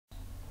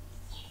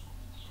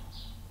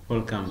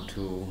Welcome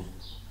to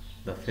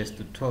the first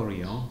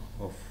tutorial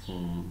of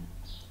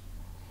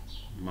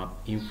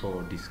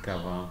MapInfo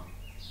Discover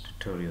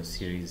tutorial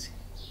series.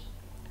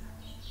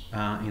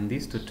 In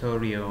this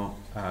tutorial,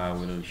 I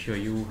will show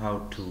you how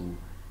to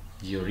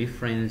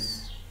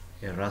georeference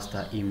a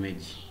raster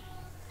image.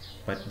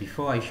 But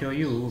before I show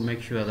you,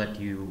 make sure that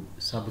you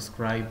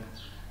subscribe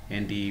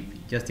and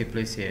just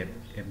place a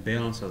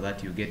bell so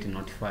that you get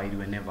notified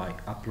whenever I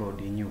upload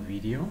a new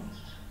video.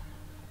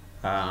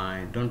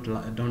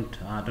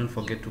 Don't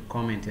forget to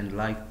comment and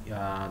like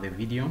the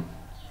video.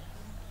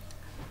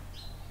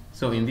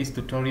 So in this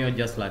tutorial,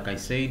 just like I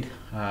said,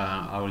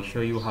 I will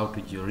show you how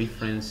to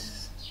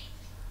georeference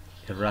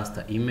a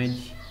raster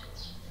image.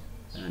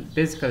 And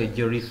basically,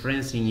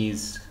 georeferencing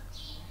is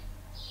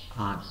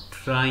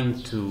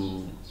trying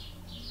to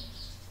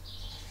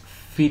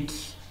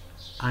fit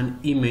an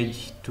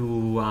image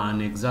to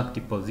an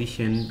exact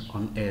position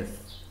on Earth.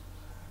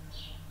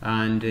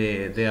 And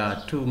there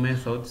are two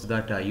methods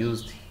that are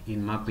used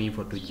in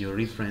MapInfo to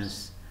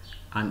georeference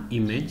an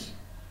image.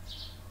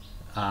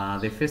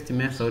 The first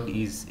method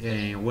is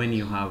when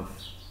you have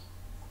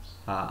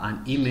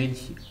an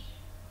image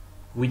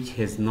which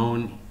has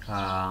known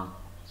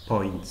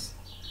points,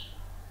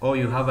 or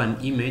you have an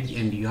image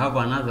and you have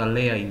another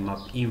layer in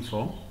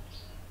MapInfo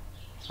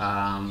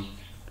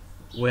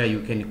where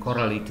you can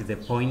correlate the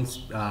points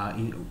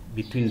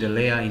between the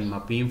layer in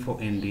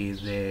MapInfo and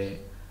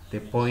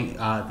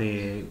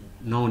the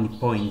known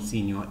points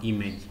in your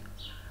image.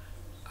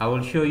 I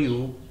will show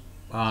you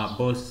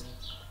both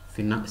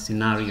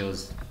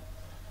scenarios.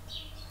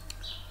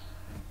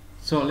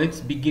 So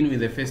let's begin with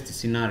the first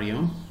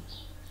scenario.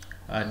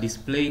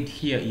 Displayed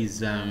here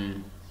is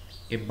a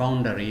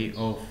boundary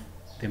of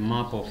the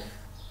map of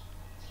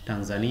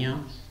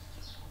Tanzania,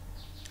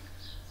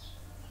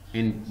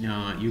 and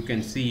you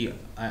can see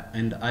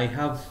and I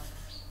have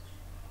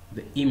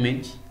the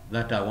image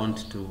that I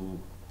want to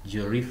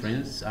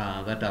georeference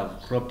that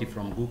I've cropped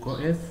from Google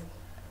Earth.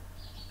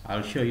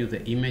 I'll show you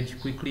the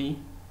image quickly,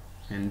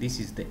 and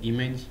this is the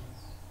image.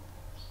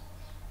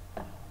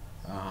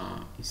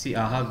 You see,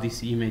 I have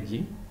this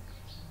image.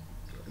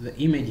 The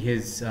image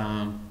has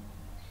a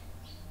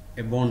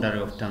boundary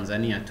of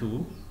Tanzania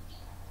too,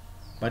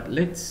 but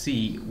let's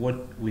see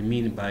what we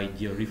mean by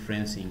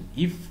georeferencing.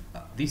 If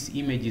this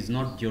image is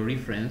not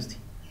georeferenced,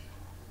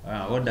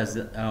 what does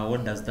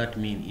that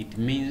mean? It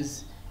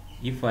means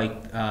if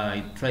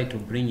I try to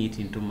bring it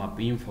into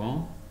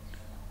MapInfo,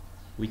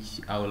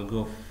 which I will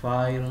go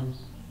File,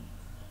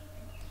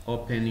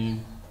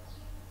 Opening,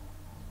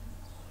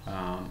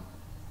 I'll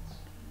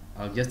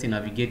just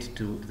navigate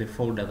to the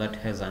folder that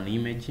has an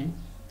image.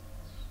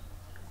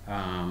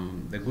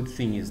 The good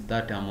thing is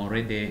that I'm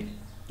already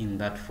in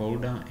that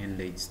folder and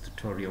it's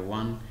tutorial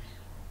 1,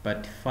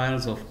 but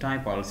files of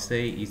type, I'll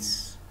say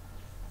it's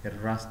a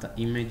raster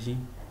image.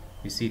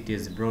 You see, it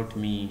has brought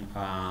me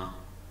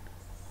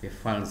the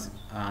files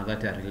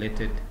that are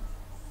related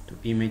to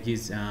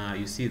images.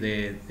 You see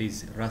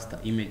there's raster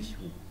image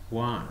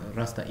 1,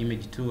 raster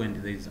image 2, and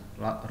there's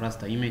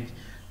raster image.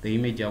 The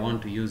image I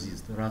want to use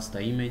is the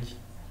raster image,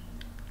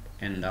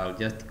 and I'll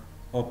just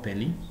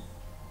open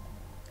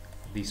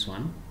this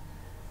one.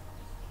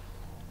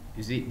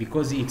 You see,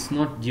 because it's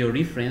not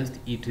georeferenced,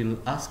 it will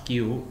ask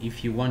you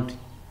if you want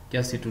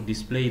just to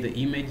display the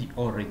image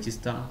or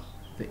register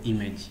the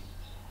image.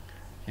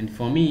 And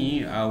for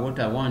me, what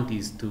I want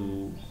is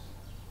to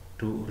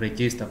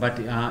register, but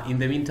in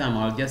the meantime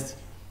I'll just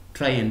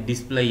try and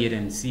display it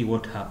and see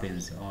what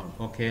happens.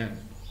 Okay,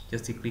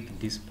 just click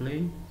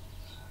display.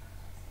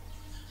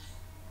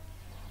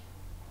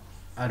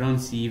 I don't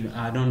see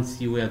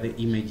where the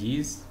image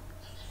is.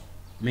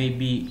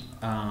 Maybe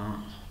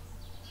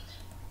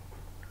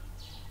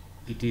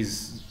it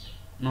is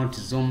not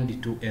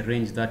zoomed to a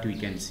range that we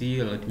can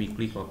see. Let me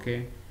click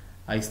OK.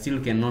 I still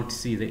cannot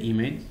see the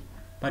image,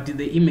 but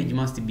the image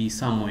must be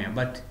somewhere.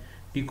 But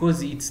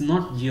because it's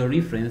not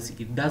georeferenced,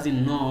 it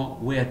doesn't know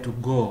where to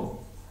go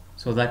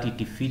so that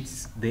it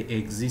fits the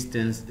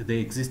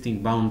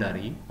existing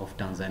boundary of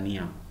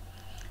Tanzania.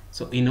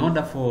 So in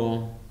order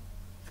for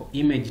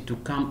image to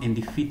come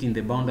and fit in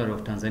the boundary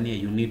of Tanzania,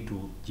 you need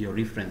to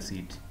georeference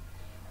it.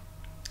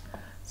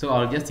 So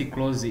I'll just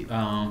close the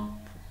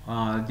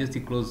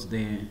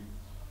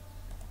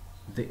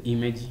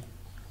image,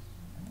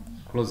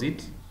 close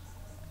it,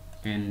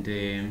 and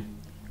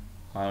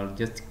I'll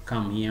just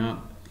come here.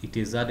 It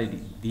is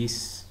added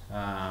this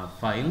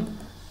file.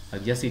 I'll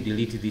just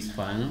delete this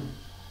file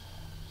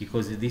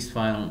because this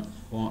file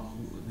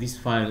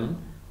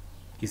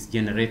is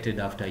generated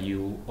after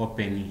you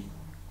open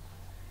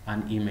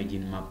an image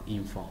in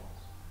MapInfo.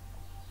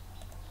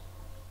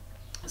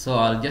 So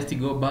I'll just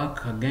go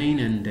back again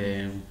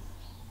and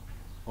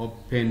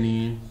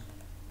open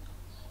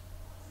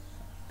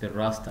the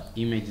raster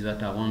image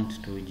that I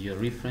want to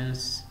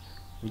georeference,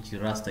 which is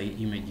raster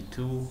image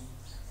 2,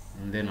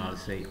 and then I'll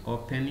say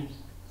open.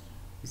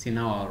 You see,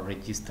 now I'll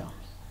register.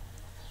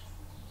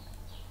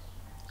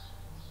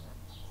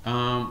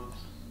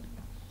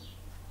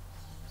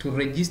 To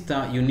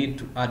register, you need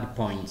to add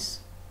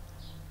points.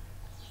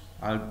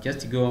 I'll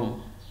just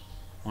go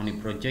on a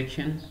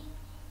projection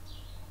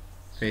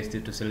first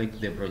to select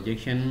the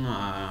projection.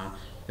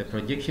 The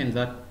projection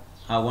that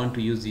I want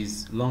to use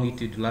is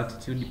longitude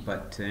latitude,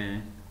 but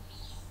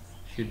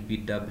should be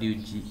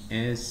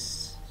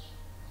WGS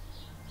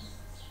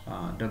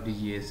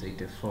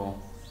 84,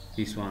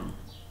 this one.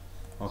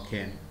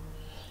 Okay,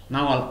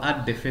 now I'll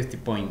add the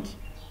first point.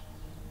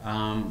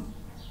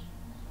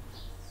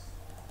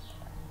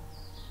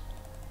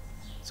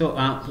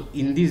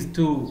 In these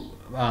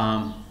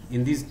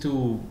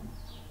two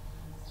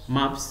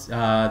maps,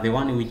 the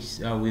one which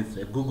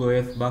with Google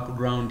Earth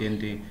background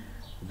and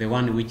the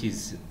one which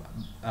is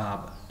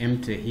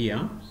empty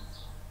here,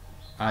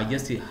 I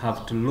just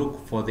have to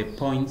look for the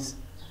points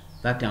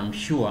that I'm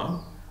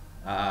sure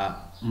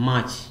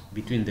match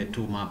between the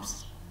two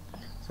maps.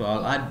 So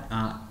I'll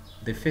add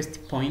the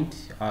first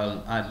point.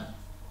 I'll add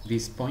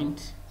this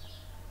point,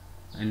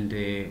 and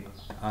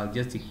I'll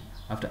just,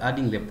 after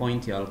adding the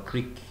point, I'll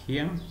click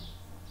here.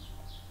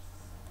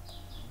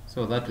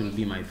 So that will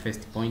be my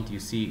first point. You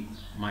see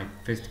my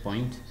first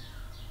point,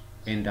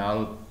 and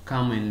I'll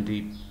come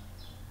and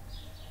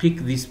pick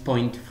this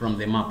point from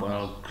the map.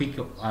 I'll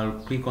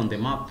click on the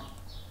map.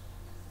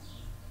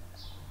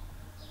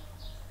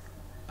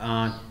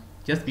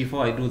 Just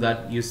before I do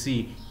that, you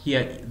see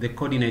here the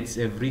coordinates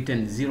have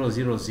written 0,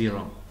 0,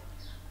 0.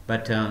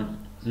 But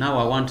now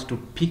I want to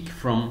pick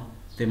from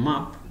the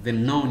map the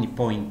known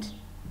point,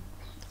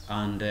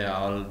 and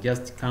I'll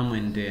just come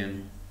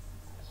and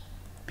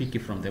pick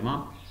it from the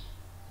map.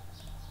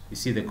 You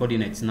see the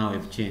coordinates now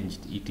have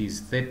changed. It is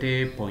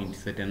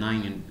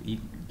 30.39 and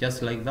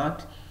just like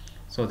that.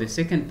 So the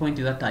second point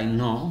that I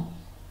know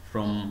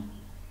from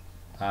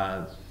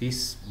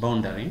this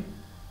boundary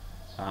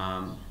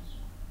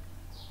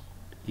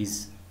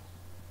is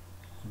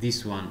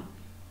this one,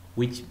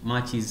 which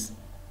matches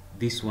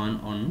this one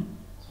on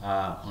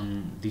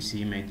this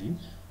image.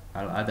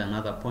 I'll add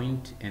another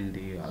point, and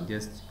I'll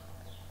just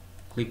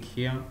click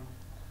here,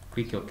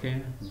 click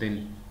OK,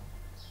 then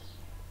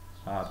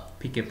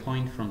pick a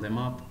point from the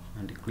map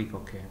and click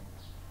OK,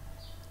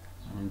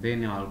 and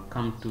then I'll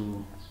come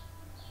to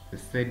the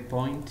third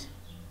point.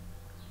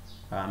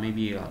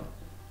 Maybe I'll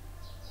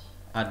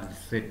add the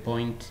third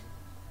point.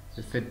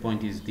 The third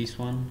point is this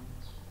one.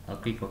 I'll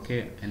click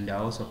OK, and I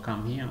also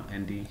come here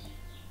and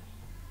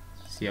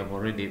see I've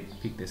already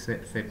picked the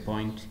third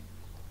point.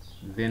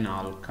 Then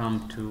I'll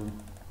come to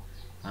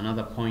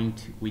another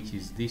point, which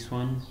is this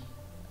one.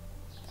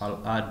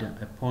 I'll add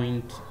a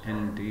point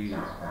and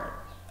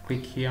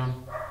click here,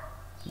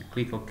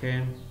 click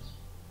OK.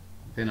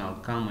 Then I'll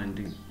come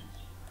and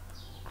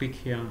click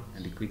here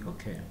and click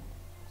OK,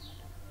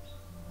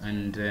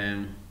 and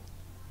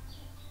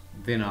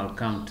then I'll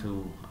come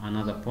to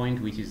another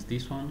point, which is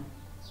this one.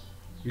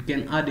 You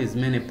can add as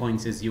many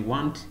points as you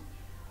want,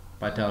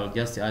 but I'll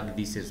just add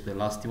this as the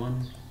last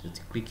one.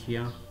 Just click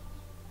here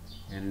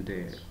and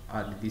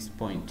add this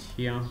point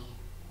here,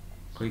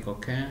 click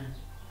OK,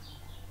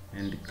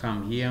 and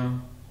come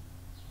here,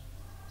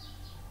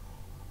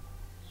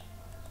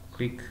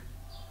 click.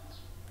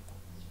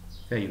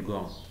 There you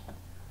go.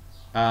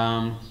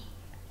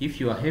 If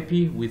you are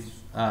happy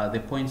with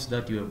the points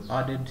that you have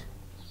added,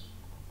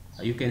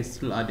 you can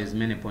still add as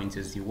many points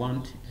as you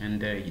want,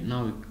 and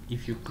now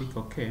if you click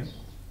OK,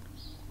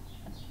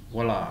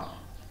 voila,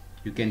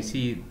 you can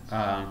see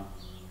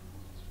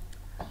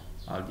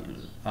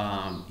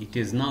it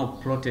is now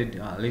plotted.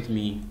 Let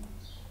me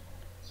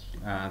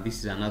this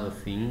is another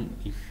thing.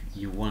 If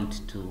you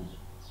want to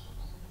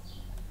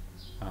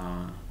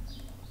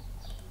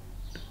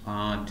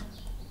add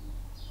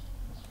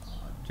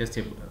just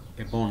a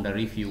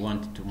boundary, if you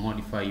want to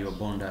modify your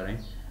boundary,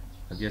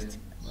 just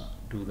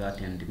do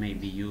that and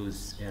maybe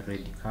use a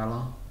red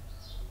color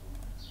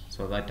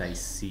so that I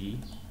see.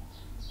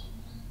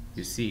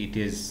 You see it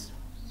is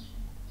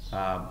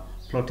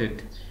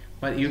plotted,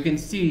 but you can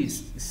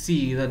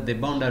see that the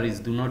boundaries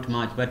do not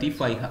match. But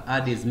if I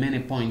add as many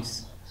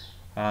points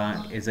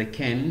as I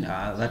can,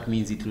 that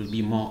means it will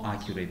be more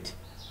accurate.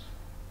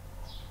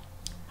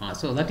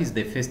 So that is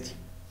the first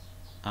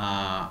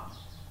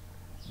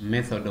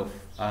method of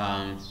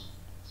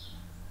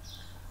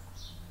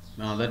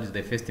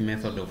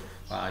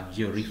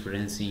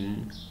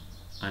georeferencing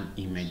an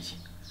image.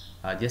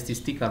 Just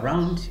stick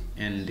around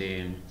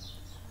and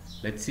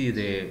let's see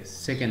the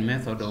second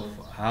method of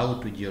how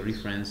to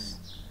georeference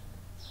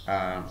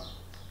a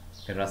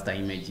raster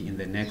image in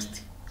the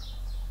next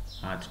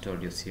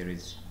tutorial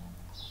series.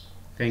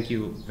 Thank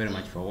you very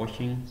much for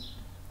watching.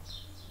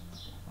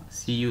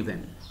 See you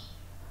then.